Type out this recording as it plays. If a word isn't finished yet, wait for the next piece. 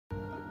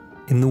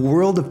In the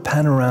world of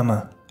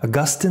panorama,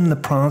 Agustin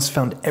LePrince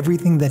found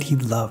everything that he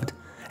loved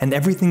and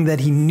everything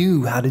that he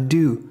knew how to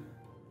do,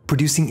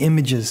 producing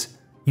images,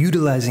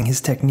 utilizing his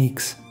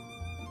techniques.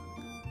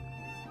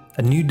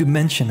 A new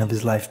dimension of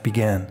his life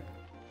began: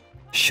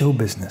 show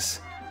business.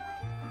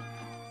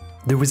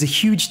 There was a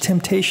huge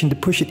temptation to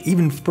push it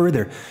even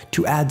further,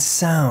 to add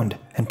sound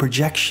and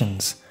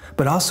projections,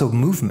 but also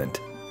movement,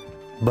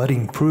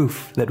 budding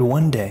proof that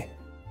one day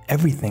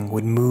everything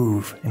would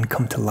move and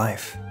come to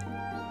life.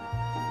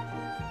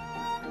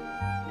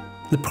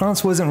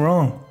 LePrince wasn't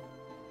wrong.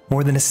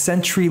 More than a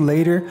century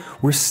later,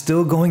 we're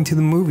still going to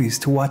the movies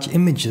to watch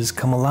images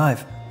come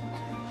alive.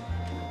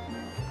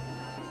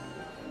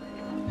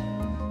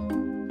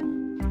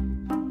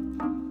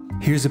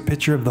 Here's a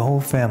picture of the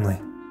whole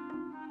family.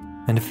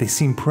 And if they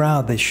seem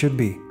proud, they should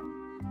be.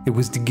 It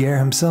was Daguerre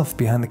himself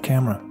behind the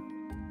camera.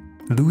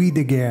 Louis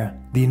Daguerre,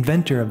 the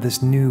inventor of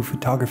this new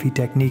photography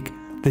technique,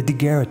 the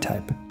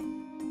daguerreotype.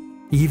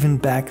 Even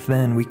back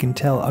then, we can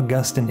tell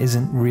Agustin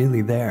isn't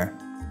really there.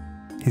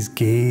 His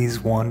gaze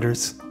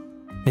wanders.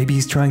 Maybe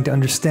he's trying to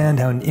understand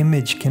how an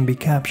image can be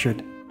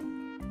captured.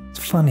 It's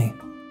funny,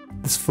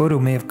 this photo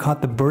may have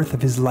caught the birth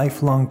of his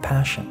lifelong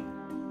passion.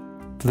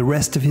 For the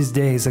rest of his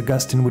days,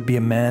 Agustin would be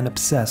a man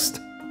obsessed,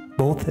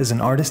 both as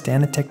an artist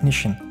and a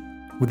technician,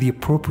 with the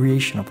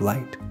appropriation of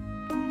light.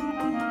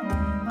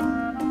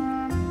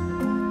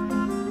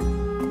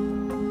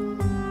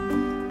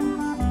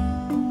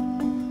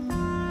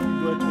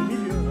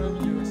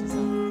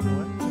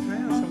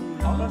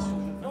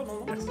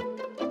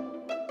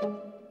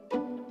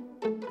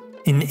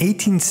 In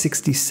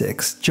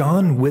 1866,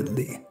 John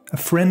Whitley, a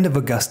friend of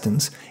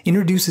Augustin's,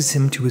 introduces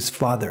him to his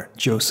father,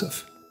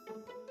 Joseph.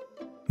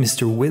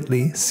 Mr.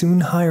 Whitley soon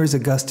hires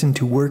Agustin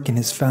to work in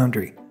his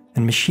foundry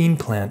and machine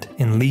plant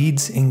in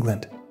Leeds,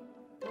 England.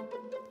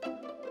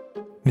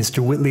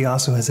 Mr. Whitley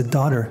also has a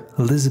daughter,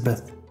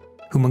 Elizabeth,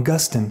 whom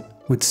Agustin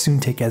would soon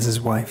take as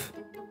his wife.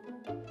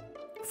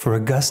 For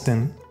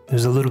Agustin,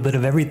 there's a little bit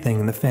of everything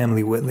in the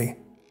family Whitley: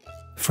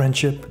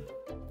 friendship,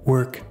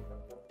 work,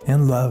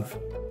 and love.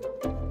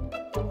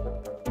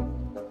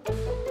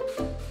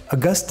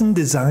 Agustin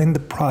designed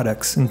the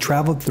products and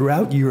traveled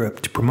throughout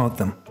Europe to promote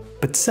them,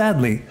 but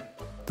sadly,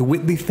 the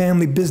Whitley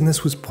family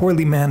business was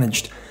poorly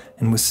managed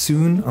and was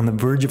soon on the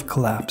verge of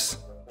collapse.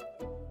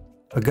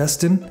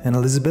 Agustin and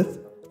Elizabeth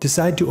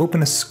decide to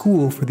open a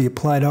school for the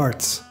applied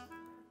arts.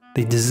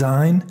 They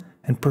design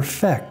and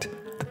perfect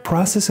the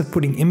process of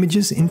putting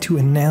images into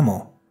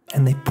enamel,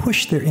 and they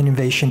push their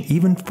innovation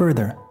even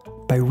further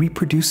by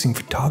reproducing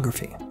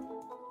photography.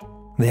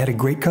 They had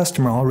a great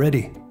customer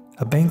already,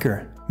 a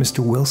banker, Mr.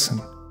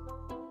 Wilson.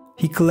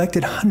 He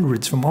collected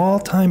hundreds from all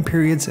time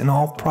periods and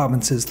all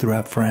provinces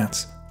throughout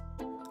France.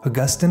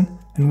 Agustin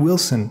and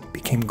Wilson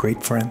became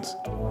great friends.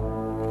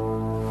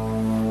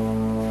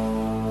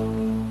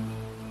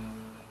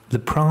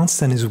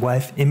 LePrince and his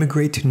wife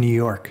immigrate to New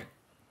York.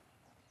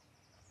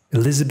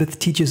 Elizabeth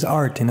teaches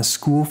art in a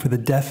school for the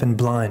deaf and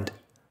blind.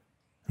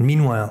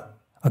 Meanwhile,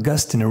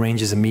 Agustin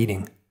arranges a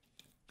meeting,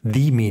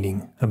 the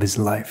meeting of his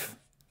life,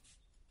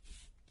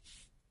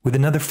 with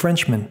another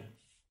Frenchman,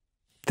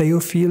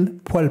 Théophile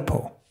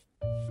Poilpot.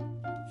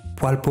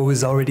 Poilpot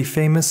is already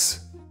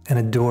famous and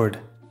adored.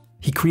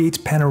 He creates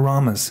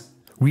panoramas,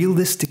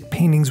 realistic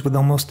paintings with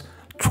almost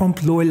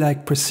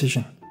trompe-l'oeil-like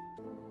precision.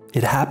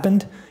 It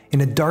happened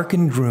in a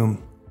darkened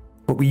room,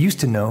 what we used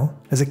to know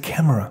as a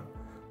camera.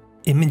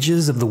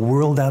 Images of the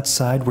world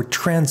outside were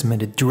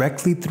transmitted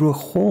directly through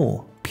a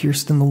hole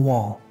pierced in the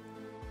wall.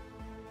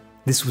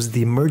 This was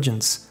the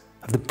emergence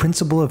of the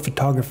principle of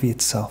photography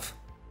itself,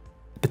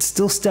 but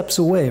still steps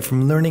away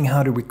from learning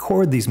how to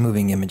record these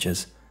moving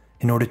images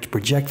in order to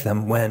project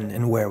them when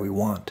and where we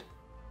want.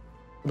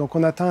 Donc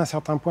on atteint un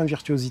certain point de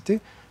virtuosité,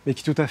 mais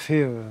qui est tout à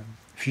fait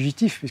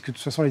fugitif, puisque de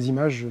toute façon les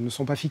images ne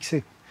sont pas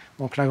fixées.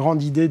 Donc la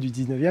grande idée du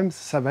 19e,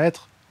 ça va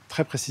être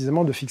très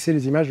précisément de fixer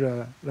les images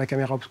de la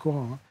caméra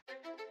obscura.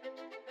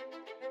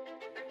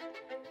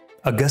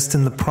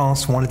 Agustin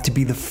LePrince wanted to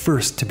be the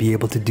first to be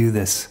able to do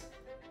this.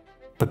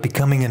 But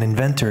becoming an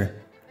inventor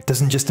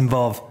doesn't just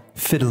involve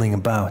fiddling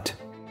about.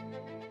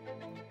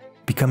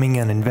 Becoming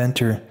an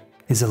inventor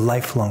is a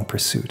lifelong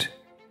pursuit.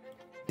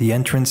 The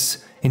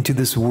entrance into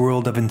this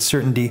world of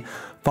uncertainty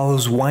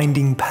follows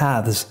winding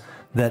paths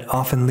that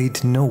often lead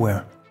to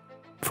nowhere.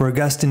 For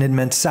Agustin, it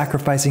meant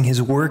sacrificing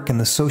his work and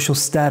the social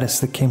status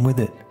that came with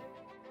it.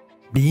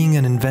 Being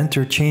an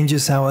inventor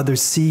changes how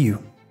others see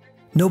you.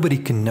 Nobody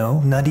can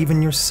know, not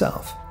even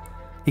yourself,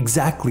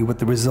 exactly what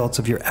the results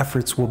of your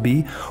efforts will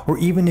be, or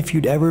even if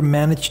you'd ever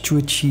manage to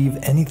achieve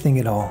anything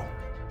at all.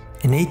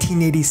 In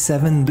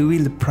 1887, Louis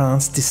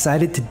LePrince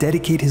decided to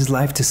dedicate his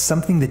life to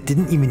something that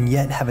didn't even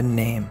yet have a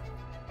name.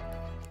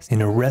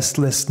 In a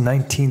restless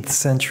 19th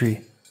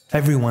century,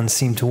 everyone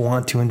seemed to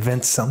want to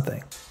invent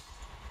something.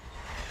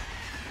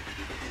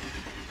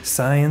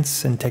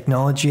 Science and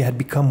technology had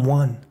become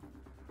one.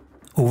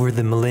 Over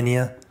the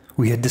millennia,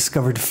 we had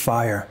discovered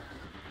fire,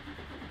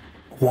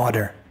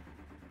 water,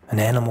 and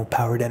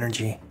animal-powered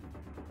energy.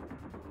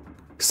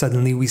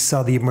 Suddenly, we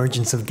saw the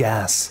emergence of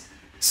gas,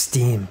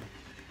 steam,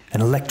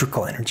 and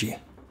electrical energy.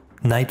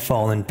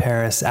 Nightfall in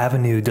Paris,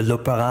 Avenue de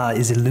l'Opéra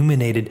is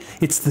illuminated.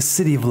 It's the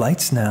city of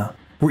lights now.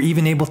 We're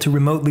even able to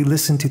remotely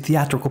listen to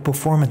theatrical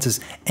performances.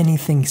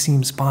 Anything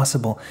seems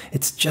possible.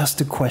 It's just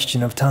a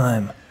question of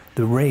time.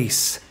 The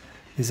race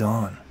is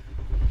on.